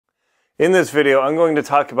In this video, I'm going to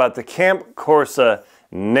talk about the Camp Corsa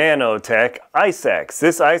Nanotech ice axe.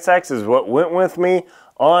 This ice axe is what went with me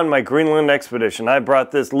on my Greenland expedition. I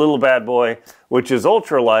brought this little bad boy, which is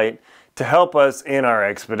ultralight, to help us in our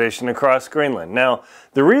expedition across Greenland. Now,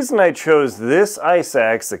 the reason I chose this ice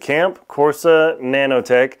axe, the Camp Corsa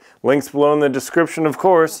Nanotech, links below in the description, of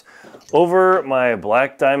course, over my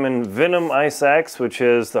Black Diamond Venom ice axe, which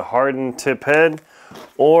is the hardened tip head,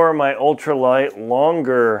 or my ultralight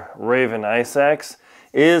longer Raven ice axe,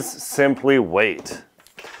 is simply weight.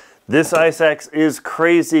 This ice axe is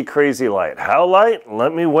crazy light. How light?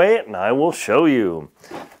 Let me weigh it and I will show you.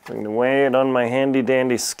 I'm going to weigh it on my handy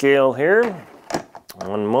dandy scale here.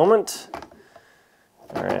 One moment.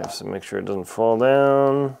 Alright, so make sure it doesn't fall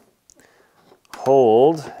down.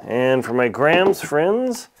 Hold. And for my grams,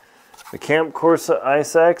 friends, the Camp Corsa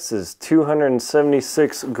ice axe is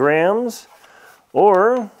 276 grams.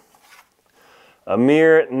 Or a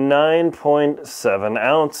mere 9.7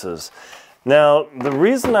 ounces. Now, the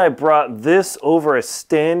reason I brought this over a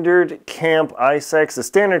standard camp ice axe, the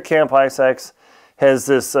standard camp ice axe has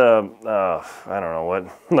this, I don't know what,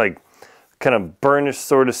 like kind of burnished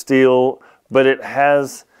sort of steel, but it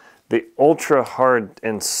has the ultra hard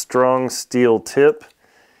and strong steel tip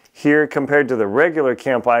here compared to the regular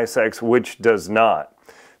camp ice axe, which does not.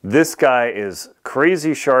 This guy is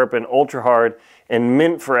crazy sharp and ultra hard and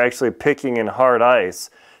meant for actually picking in hard ice.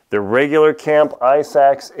 The regular camp ice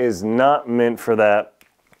axe is not meant for that.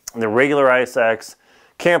 The regular ice axe,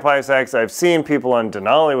 camp ice axe, I've seen people on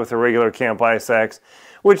Denali with a regular camp ice axe,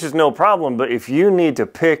 which is no problem, but if you need to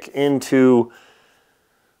pick into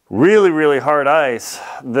really hard ice,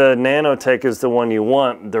 the Nanotech is the one you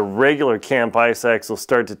want. The regular camp ice axe will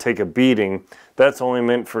start to take a beating. That's only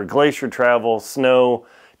meant for glacier travel, snow,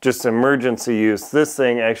 just emergency use. This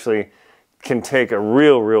thing actually can take a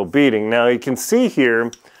real beating. Now you can see here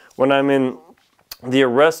when I'm in the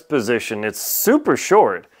arrest position, it's super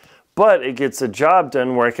short, but it gets a job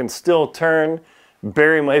done where I can still turn,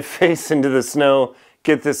 bury my face into the snow,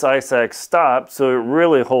 get this ice axe stopped, so it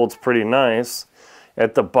really holds pretty nice.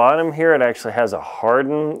 At the bottom here, it actually has a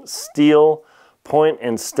hardened steel point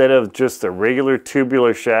instead of just a regular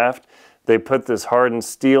tubular shaft. They put this hardened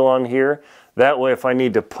steel on here. That way, if I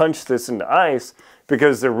need to punch this into ice,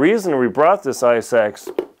 because the reason we brought this ice axe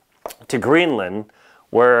to Greenland,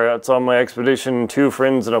 where it's on my expedition, 2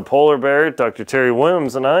 friends and a polar bear, Dr. Terry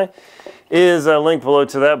Williams and I, is a link below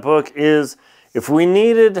to that book, is if we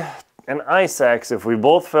needed an ice axe, if we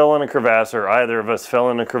both fell in a crevasse, or either of us fell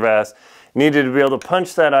in a crevasse, needed to be able to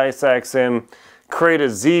punch that ice axe in, create a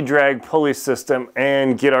Z-drag pulley system,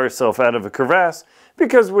 and get ourselves out of a crevasse,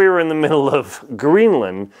 because we were in the middle of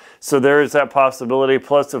Greenland. So there is that possibility.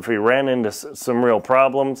 Plus, if we ran into some real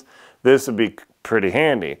problems, this would be pretty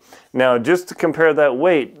handy. Now, just to compare that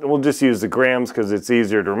weight, we'll just use the grams because it's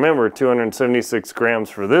easier to remember. 276 grams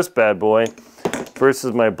for this bad boy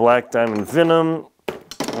versus my Black Diamond Venom.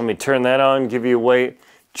 Let me turn that on, give you a weight,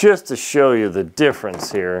 just to show you the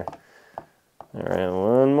difference here. All right,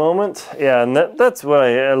 one moment. Yeah, and that's what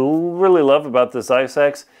I really love about this ice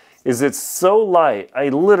axe, is it's so light. I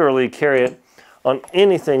literally carry it on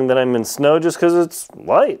anything that I'm in snow just because it's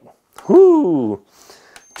light. Whoo!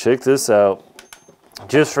 Check this out.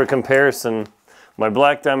 Just for comparison, my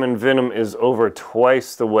Black Diamond Venom is over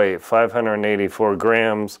twice the weight, 584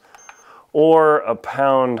 grams, or a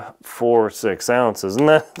pound 6 ounces. And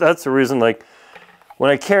that's the reason, like,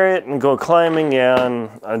 when I carry it and go climbing, yeah,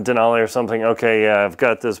 on a Denali or something, okay, yeah, I've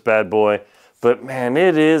got this bad boy. But man,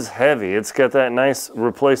 it is heavy. It's got that nice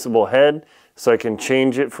replaceable head, so I can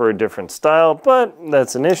change it for a different style, but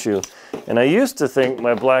that's an issue. And I used to think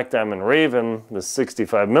my Black Diamond Raven, the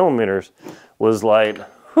 65 millimeters, was light.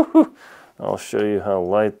 I'll show you how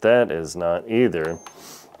light that is not either.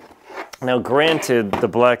 Now granted, the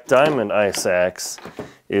Black Diamond ice axe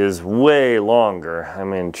is way longer. I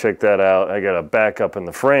mean, check that out. I got a backup in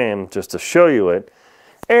the frame just to show you it.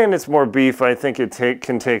 And it's more beef. I think it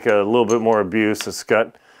can take a little bit more abuse. It's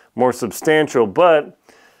got more substantial, but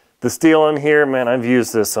the steel on here, man, I've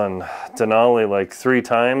used this on Denali like 3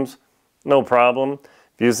 times. No problem.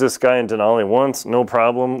 Used this guy in Denali once. No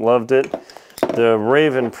problem. Loved it. The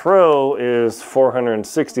Raven Pro is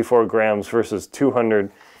 464 grams versus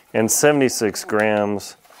 276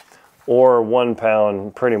 grams, or 1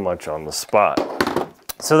 pound pretty much on the spot.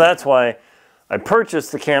 So that's why I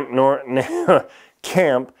purchased the Camp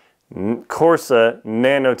Corsa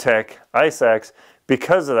Nanotech ice axe.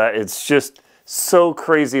 Because of that, it's just so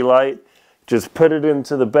crazy light. Just put it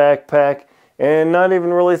into the backpack and not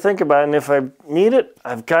even really think about it. And if I need it,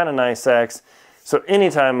 I've got an ice axe. So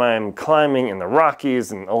anytime I'm climbing in the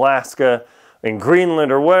Rockies in Alaska, in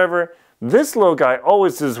Greenland or wherever, this little guy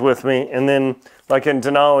always is with me. And then like in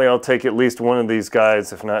Denali, I'll take at least one of these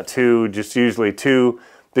guys, if not two, just usually two,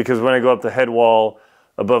 because when I go up the head wall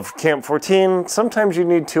above Camp 14, sometimes you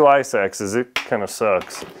need two ice axes. It kind of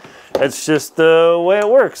sucks. It's just the way it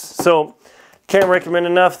works. So can't recommend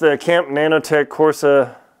enough the Camp Nanotech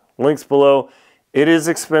Corsa, links below. It is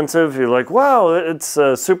expensive. You're like, wow, it's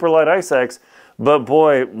a super light ice axe. But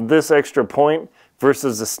boy, this extra point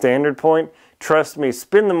versus the standard point, trust me,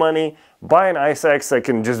 spend the money, buy an ice axe that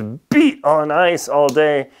can just beat on ice all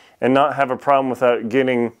day and not have a problem without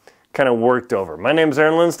getting kind of worked over. My name is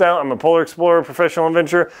Aaron Linsdale. I'm a polar explorer, professional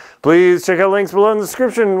adventurer. Please check out links below in the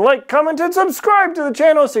description. Like, comment, and subscribe to the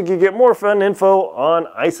channel so you can get more fun info on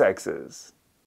ice axes.